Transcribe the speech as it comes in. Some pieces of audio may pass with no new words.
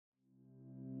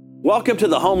Welcome to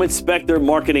the Home Inspector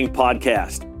Marketing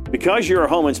Podcast. Because you're a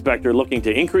home inspector looking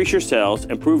to increase your sales,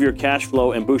 improve your cash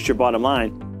flow, and boost your bottom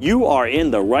line, you are in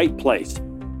the right place.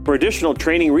 For additional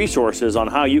training resources on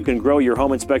how you can grow your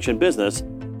home inspection business,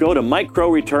 go to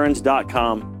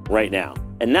microreturns.com right now.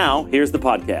 And now, here's the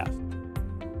podcast.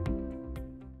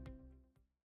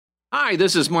 Hi,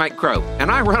 this is Mike Crow, and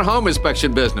I run a home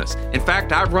inspection business. In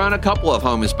fact, I've run a couple of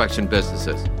home inspection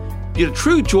businesses. The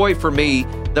true joy for me,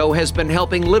 though, has been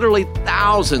helping literally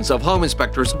thousands of home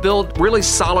inspectors build really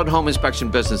solid home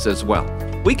inspection businesses as well.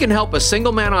 We can help a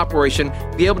single-man operation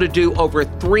be able to do over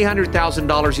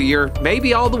 $300,000 a year,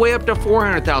 maybe all the way up to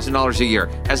 $400,000 a year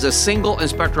as a single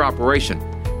inspector operation.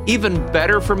 Even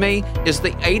better for me is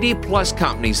the 80-plus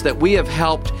companies that we have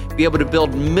helped be able to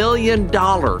build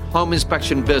million-dollar home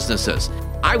inspection businesses.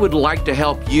 I would like to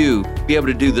help you be able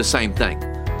to do the same thing.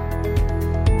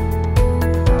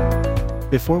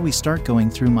 Before we start going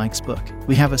through Mike's book,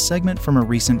 we have a segment from a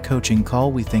recent coaching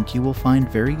call we think you will find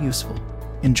very useful.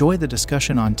 Enjoy the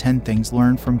discussion on 10 things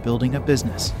learned from building a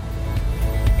business.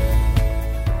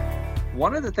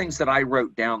 One of the things that I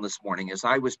wrote down this morning as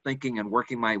I was thinking and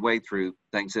working my way through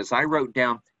things is I wrote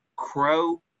down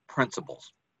Crow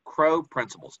principles. Crow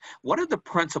principles. What are the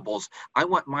principles I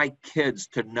want my kids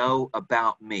to know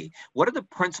about me? What are the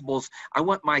principles I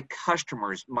want my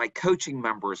customers, my coaching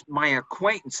members, my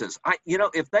acquaintances?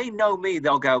 If they know me,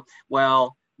 they'll go,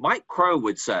 well, Mike Crow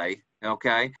would say,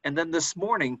 okay? And then this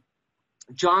morning,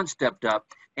 John stepped up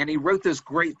and he wrote this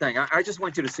great thing. I just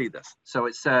want you to see this. So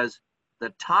it says,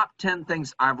 the top 10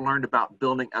 things I've learned about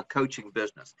building a coaching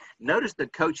business. Notice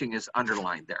that coaching is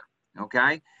underlined there,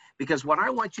 okay? Because what I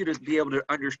want you to be able to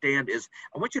understand is,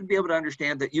 I want you to be able to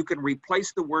understand that you can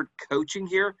replace the word coaching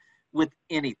here with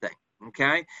anything,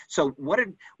 okay? So what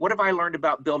have I learned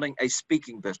about building a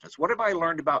speaking business? What have I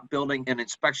learned about building an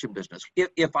inspection business?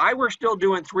 If I were still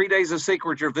doing 3 days of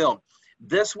secrets revealed,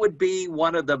 this would be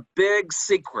one of the big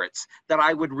secrets that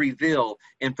I would reveal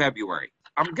in February.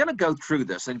 I'm going to go through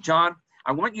this. And John,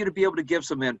 I want you to be able to give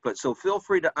some input. So feel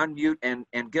free to unmute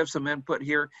and give some input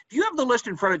here. Do you have the list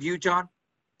in front of you, John?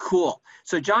 Cool.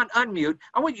 So John, unmute.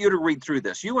 I want you to read through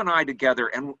this, you and I together,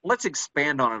 and let's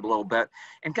expand on it a little bit.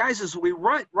 And guys, as we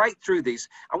write right through these,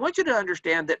 I want you to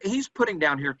understand that he's putting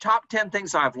down here top 10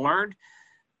 things I've learned,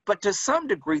 but to some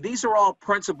degree, these are all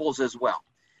principles as well.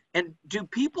 And do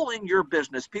people in your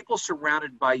business, people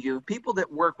surrounded by you, people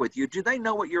that work with you, do they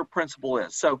know what your principle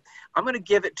is? So I'm going to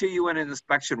give it to you in an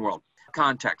inspection world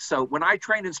context. So when I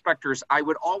train inspectors, I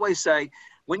would always say,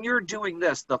 when you're doing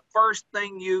this, the first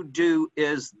thing you do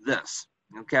is this,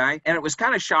 okay? And it was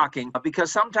kind of shocking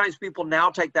because sometimes people now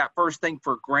take that first thing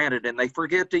for granted and they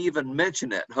forget to even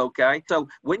mention it, okay? So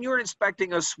when you're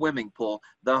inspecting a swimming pool,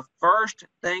 the first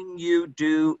thing you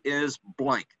do is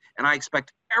blank. And I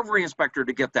expect every inspector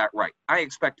to get that right. I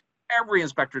expect every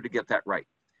inspector to get that right.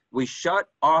 We shut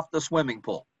off the swimming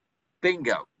pool.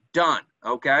 Bingo, done,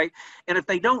 okay? And if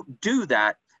they don't do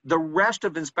that, the rest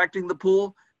of inspecting the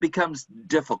pool becomes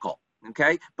difficult,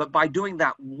 okay? But by doing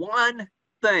that one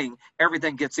thing,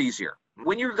 everything gets easier.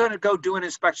 When you're going to go do an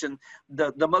inspection,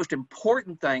 the most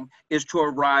important thing is to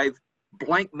arrive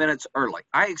blank minutes early.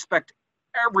 I expect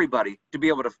everybody to be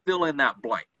able to fill in that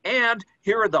blank. And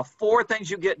here are the 4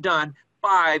 things you get done.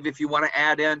 5 if you want to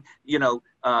add in,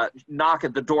 knock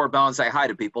at the doorbell and say hi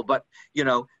to people. But,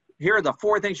 here are the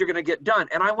 4 things you're going to get done.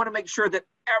 And I want to make sure that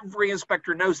every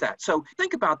inspector knows that. So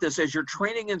think about this as you're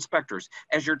training inspectors,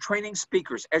 as you're training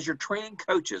speakers, as you're training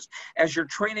coaches, as you're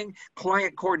training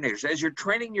client coordinators, as you're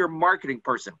training your marketing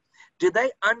person. Do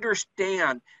they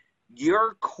understand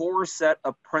your core set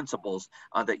of principles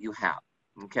that you have?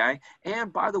 Okay.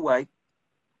 And by the way,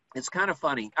 it's kind of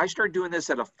funny. I started doing this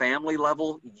at a family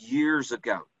level years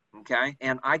ago. Okay.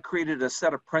 And I created a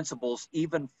set of principles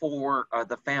even for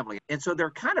the family. And so they're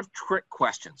kind of trick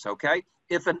questions. Okay.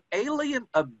 If an alien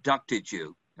abducted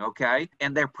you, okay,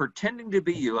 and they're pretending to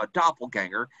be you, a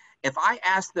doppelganger, if I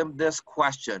ask them this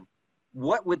question,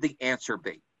 what would the answer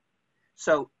be?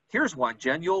 So here's one,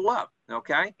 Jen, you'll love.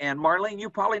 Okay. And Marlene, you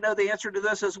probably know the answer to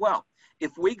this as well.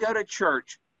 If we go to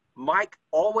church, Mike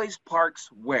always parks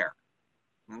where?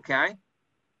 Okay.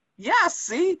 Yeah,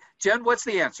 see? Jen, what's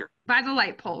the answer? By the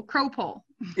light pole, crow pole.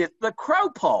 It's the crow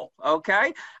pole,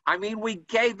 okay? I mean, we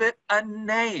gave it a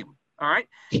name, all right?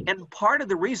 And part of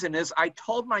the reason is I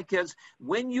told my kids,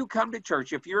 when you come to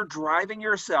church, if you're driving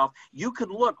yourself, you can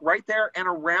look right there and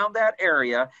around that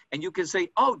area and you can say,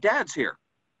 oh, Dad's here.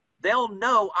 They'll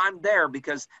know I'm there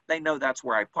because they know that's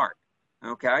where I park,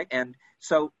 okay? And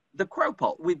so the crow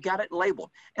pole. We've got it labeled.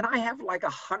 And I have like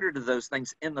 100 of those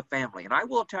things in the family. And I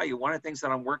will tell you, one of the things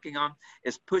that I'm working on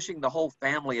is pushing the whole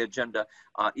family agenda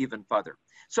even further.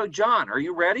 So John, are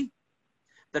you ready?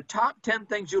 The top 10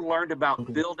 things you learned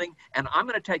about building, and I'm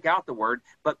going to take out the word,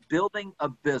 but building a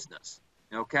business.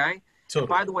 Okay? Totally. And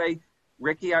by the way,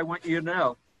 Ricky, I want you to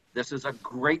know, this is a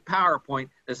great PowerPoint.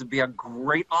 This would be a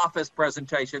great office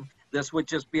presentation. This would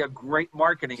just be a great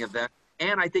marketing event.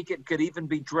 And I think it could even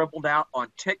be dribbled out on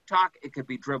TikTok. It could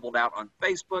be dribbled out on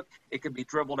Facebook. It could be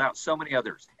dribbled out so many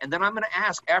others. And then I'm going to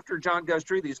ask, after John goes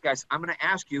through these guys, I'm going to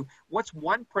ask you, what's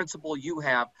one principle you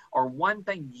have or one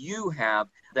thing you have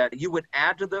that you would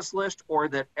add to this list or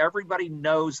that everybody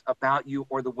knows about you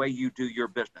or the way you do your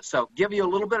business? So give you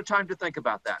a little bit of time to think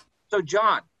about that. So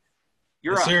John,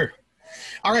 you're up. Sir.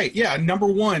 All right. Yeah. Number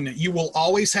one, you will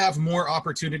always have more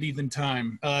opportunity than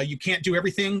time. You can't do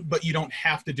everything, but you don't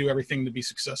have to do everything to be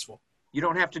successful. You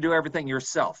don't have to do everything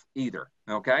yourself either.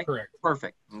 Okay. Correct.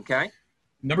 Perfect. Okay.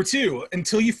 Number two,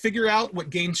 until you figure out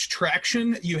what gains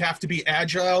traction, you have to be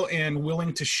agile and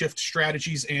willing to shift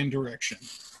strategies and direction.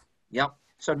 Yep.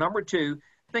 So number two,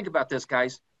 think about this,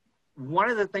 guys. One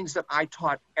of the things that I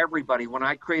taught everybody when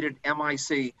I created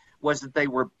MIC was that they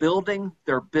were building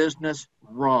their business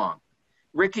wrong.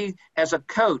 Ricky, as a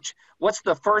coach, what's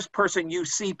the first person you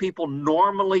see people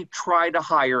normally try to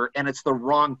hire and it's the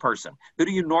wrong person? Who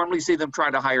do you normally see them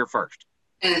try to hire first?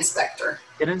 An inspector.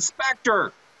 An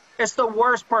inspector. It's the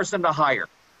worst person to hire,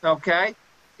 okay?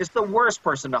 It's the worst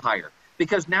person to hire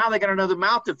because now they got another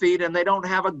mouth to feed and they don't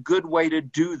have a good way to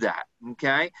do that,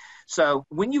 okay? So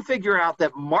when you figure out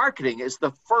that marketing is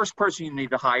the first person you need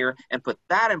to hire and put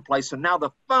that in place, so now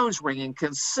the phone's ringing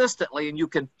consistently and you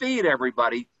can feed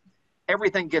everybody,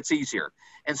 everything gets easier.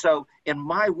 And so in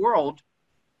my world,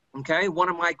 okay, one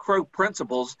of my Crow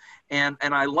principles, and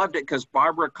I loved it because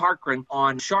Barbara Corcoran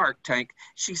on Shark Tank,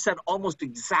 she said almost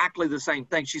exactly the same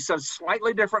thing. She said a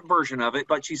slightly different version of it,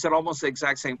 but she said almost the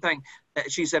exact same thing.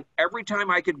 She said, every time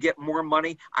I could get more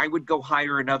money, I would go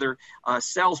hire another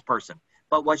salesperson.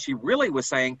 But what she really was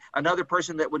saying, another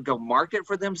person that would go market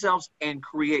for themselves and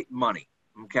create money.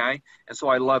 Okay. And so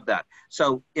I love that.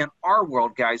 So in our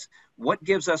world, guys, what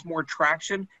gives us more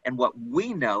traction and what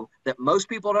we know that most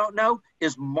people don't know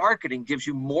is marketing gives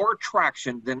you more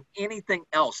traction than anything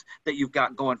else that you've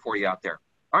got going for you out there.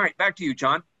 All right. Back to you,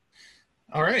 John.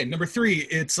 All right. Number three,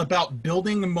 it's about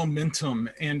building momentum.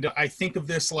 And I think of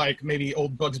this like maybe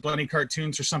old Bugs Bunny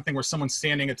cartoons or something where someone's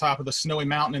standing atop of the snowy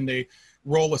mountain and they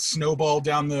roll a snowball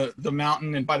down the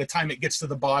mountain. And by the time it gets to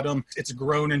the bottom, it's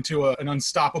grown into an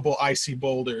unstoppable icy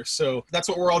boulder. So that's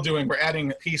what we're all doing. We're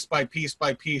adding piece by piece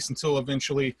by piece until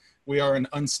eventually we are an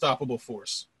unstoppable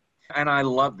force. And I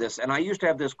love this. And I used to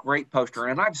have this great poster,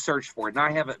 and I've searched for it, and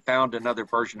I haven't found another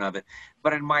version of it.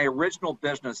 But in my original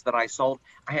business that I sold,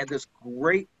 I had this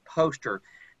great poster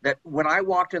that when I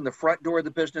walked in the front door of the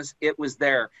business, it was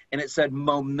there, and it said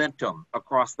momentum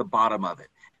across the bottom of it.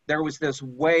 There was this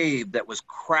wave that was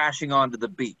crashing onto the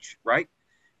beach, right?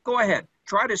 Go ahead.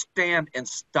 Try to stand and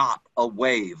stop a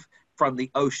wave from the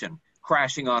ocean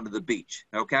crashing onto the beach,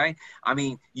 okay? I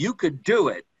mean, you could do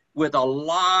it with a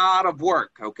lot of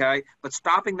work, okay? But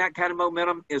stopping that kind of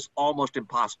momentum is almost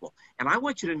impossible. And I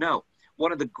want you to know,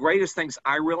 one of the greatest things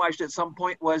I realized at some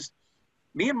point was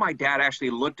me and my dad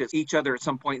actually looked at each other at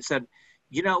some point and said,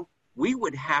 you know, we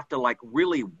would have to like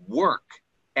really work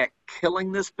at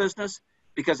killing this business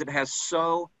because it has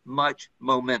so much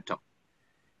momentum.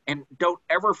 And don't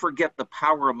ever forget the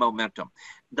power of momentum.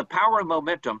 The power of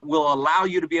momentum will allow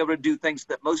you to be able to do things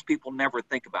that most people never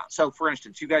think about. So for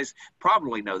instance, you guys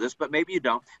probably know this, but maybe you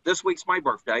don't. This week's my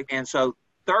birthday. And so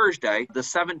Thursday, the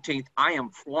 17th, I am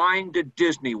flying to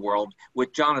Disney World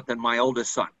with Jonathan, my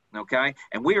oldest son. Okay.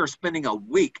 And we are spending a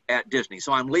week at Disney.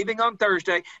 So I'm leaving on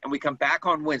Thursday and we come back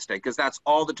on Wednesday because that's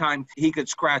all the time he could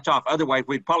scratch off. Otherwise,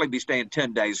 we'd probably be staying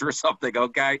 10 days or something.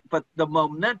 Okay. But the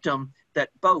momentum that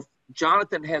both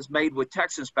Jonathan has made with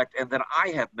TexInspect and that I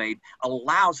have made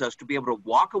allows us to be able to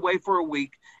walk away for a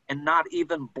week and not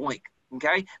even blink.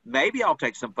 Okay. Maybe I'll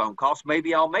take some phone calls.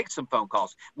 Maybe I'll make some phone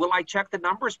calls. Will I check the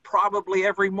numbers? Probably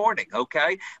every morning.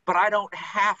 Okay. But I don't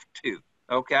have to.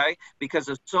 Okay, because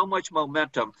there's so much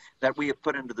momentum that we have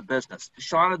put into the business.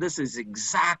 Shauna, this is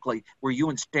exactly where you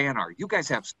and Stan are. You guys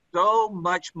have so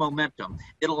much momentum.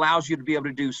 It allows you to be able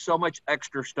to do so much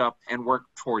extra stuff and work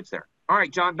towards there. All right,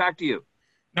 John, back to you.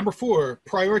 Number four,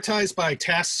 prioritize by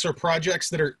tasks or projects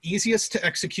that are easiest to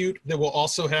execute that will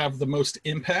also have the most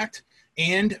impact,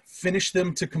 and finish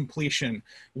them to completion.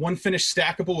 One finished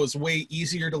stackable is way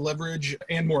easier to leverage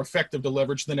and more effective to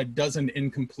leverage than a dozen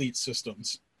incomplete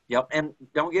systems. Yep. And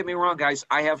don't get me wrong, guys.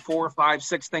 I have 4, 5,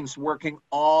 6 things working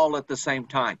all at the same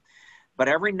time. But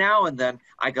every now and then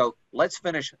I go, let's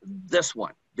finish this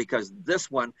one because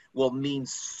this one will mean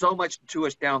so much to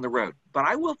us down the road. But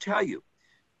I will tell you,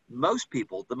 most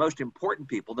people, the most important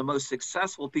people, the most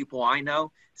successful people I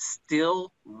know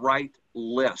still write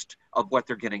lists of what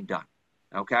they're getting done.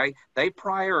 Okay. They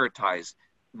prioritize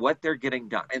what they're getting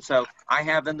done. And so I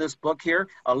have in this book here,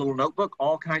 a little notebook,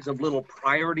 all kinds of little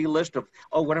priority list of,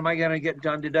 oh, what am I going to get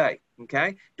done today?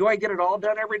 Okay. Do I get it all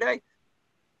done every day?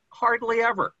 Hardly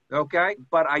ever. Okay.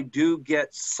 But I do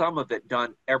get some of it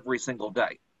done every single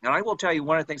day. And I will tell you,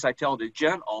 one of the things I tell to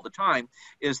Jen all the time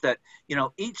is that,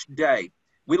 each day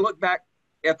we look back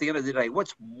at the end of the day,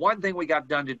 what's one thing we got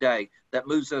done today that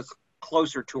moves us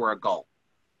closer to our goal?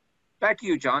 Back to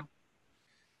you, John.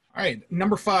 All right,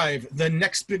 number 5, the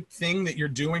next big thing that you're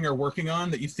doing or working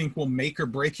on that you think will make or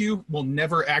break you will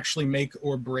never actually make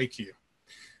or break you.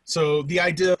 So the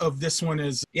idea of this one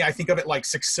is, I think of it like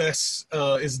success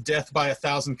is death by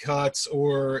 1,000 cuts,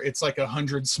 or it's like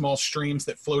 100 small streams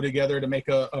that flow together to make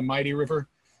a mighty river.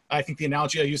 I think the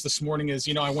analogy I used this morning is,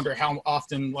 I wonder how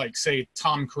often, like, say,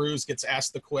 Tom Cruise gets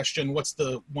asked the question, what's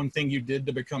the one thing you did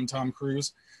to become Tom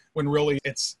Cruise? When really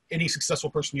it's any successful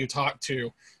person you talk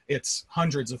to, it's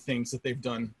hundreds of things that they've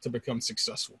done to become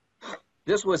successful.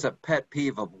 This was a pet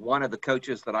peeve of one of the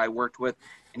coaches that I worked with.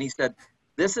 And he said,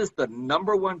 this is the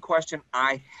number one question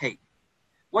I hate.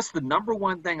 What's the number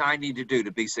one thing I need to do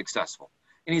to be successful?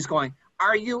 And he's going,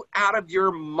 are you out of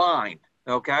your mind?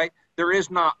 Okay. There is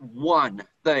not one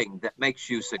thing that makes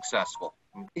you successful.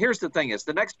 Here's the thing is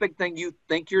the next big thing you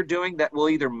think you're doing that will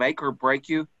either make or break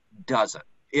you doesn't.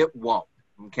 It won't.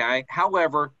 Okay.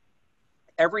 However,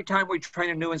 every time we train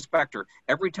a new inspector,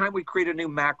 every time we create a new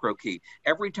macro key,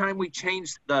 every time we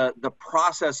change the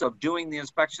process of doing the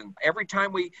inspection, every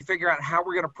time we figure out how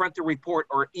we're going to print the report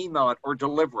or email it or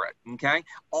deliver it. Okay.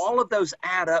 All of those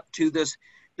add up to these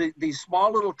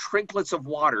small little trinklets of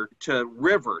water to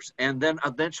rivers and then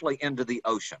eventually into the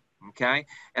ocean. Okay.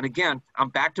 And again, I'm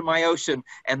back to my ocean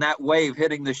and that wave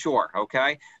hitting the shore.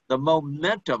 Okay. The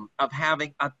momentum of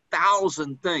having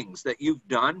 1,000 things that you've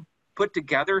done put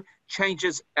together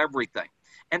changes everything.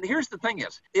 And here's the thing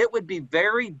is, it would be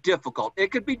very difficult.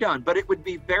 It could be done, but it would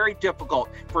be very difficult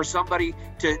for somebody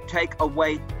to take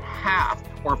away half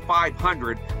or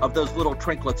 500 of those little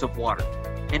trinklets of water.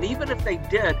 And even if they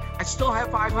did, I still have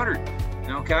 500.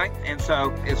 Okay. And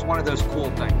so it's one of those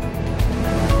cool things.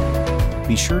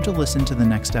 Be sure to listen to the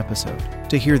next episode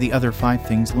to hear the other 5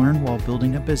 things learned while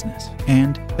building a business.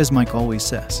 And, as Mike always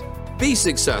says, be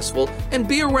successful and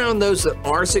be around those that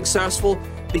are successful,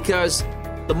 because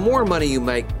the more money you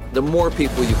make, the more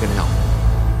people you can help.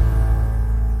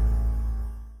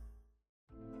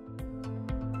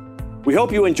 We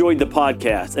hope you enjoyed the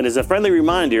podcast. And as a friendly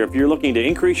reminder, if you're looking to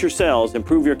increase your sales,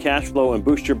 improve your cash flow, and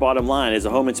boost your bottom line as a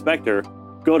home inspector,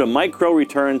 go to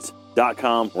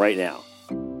MikeCrowReturns.com right now.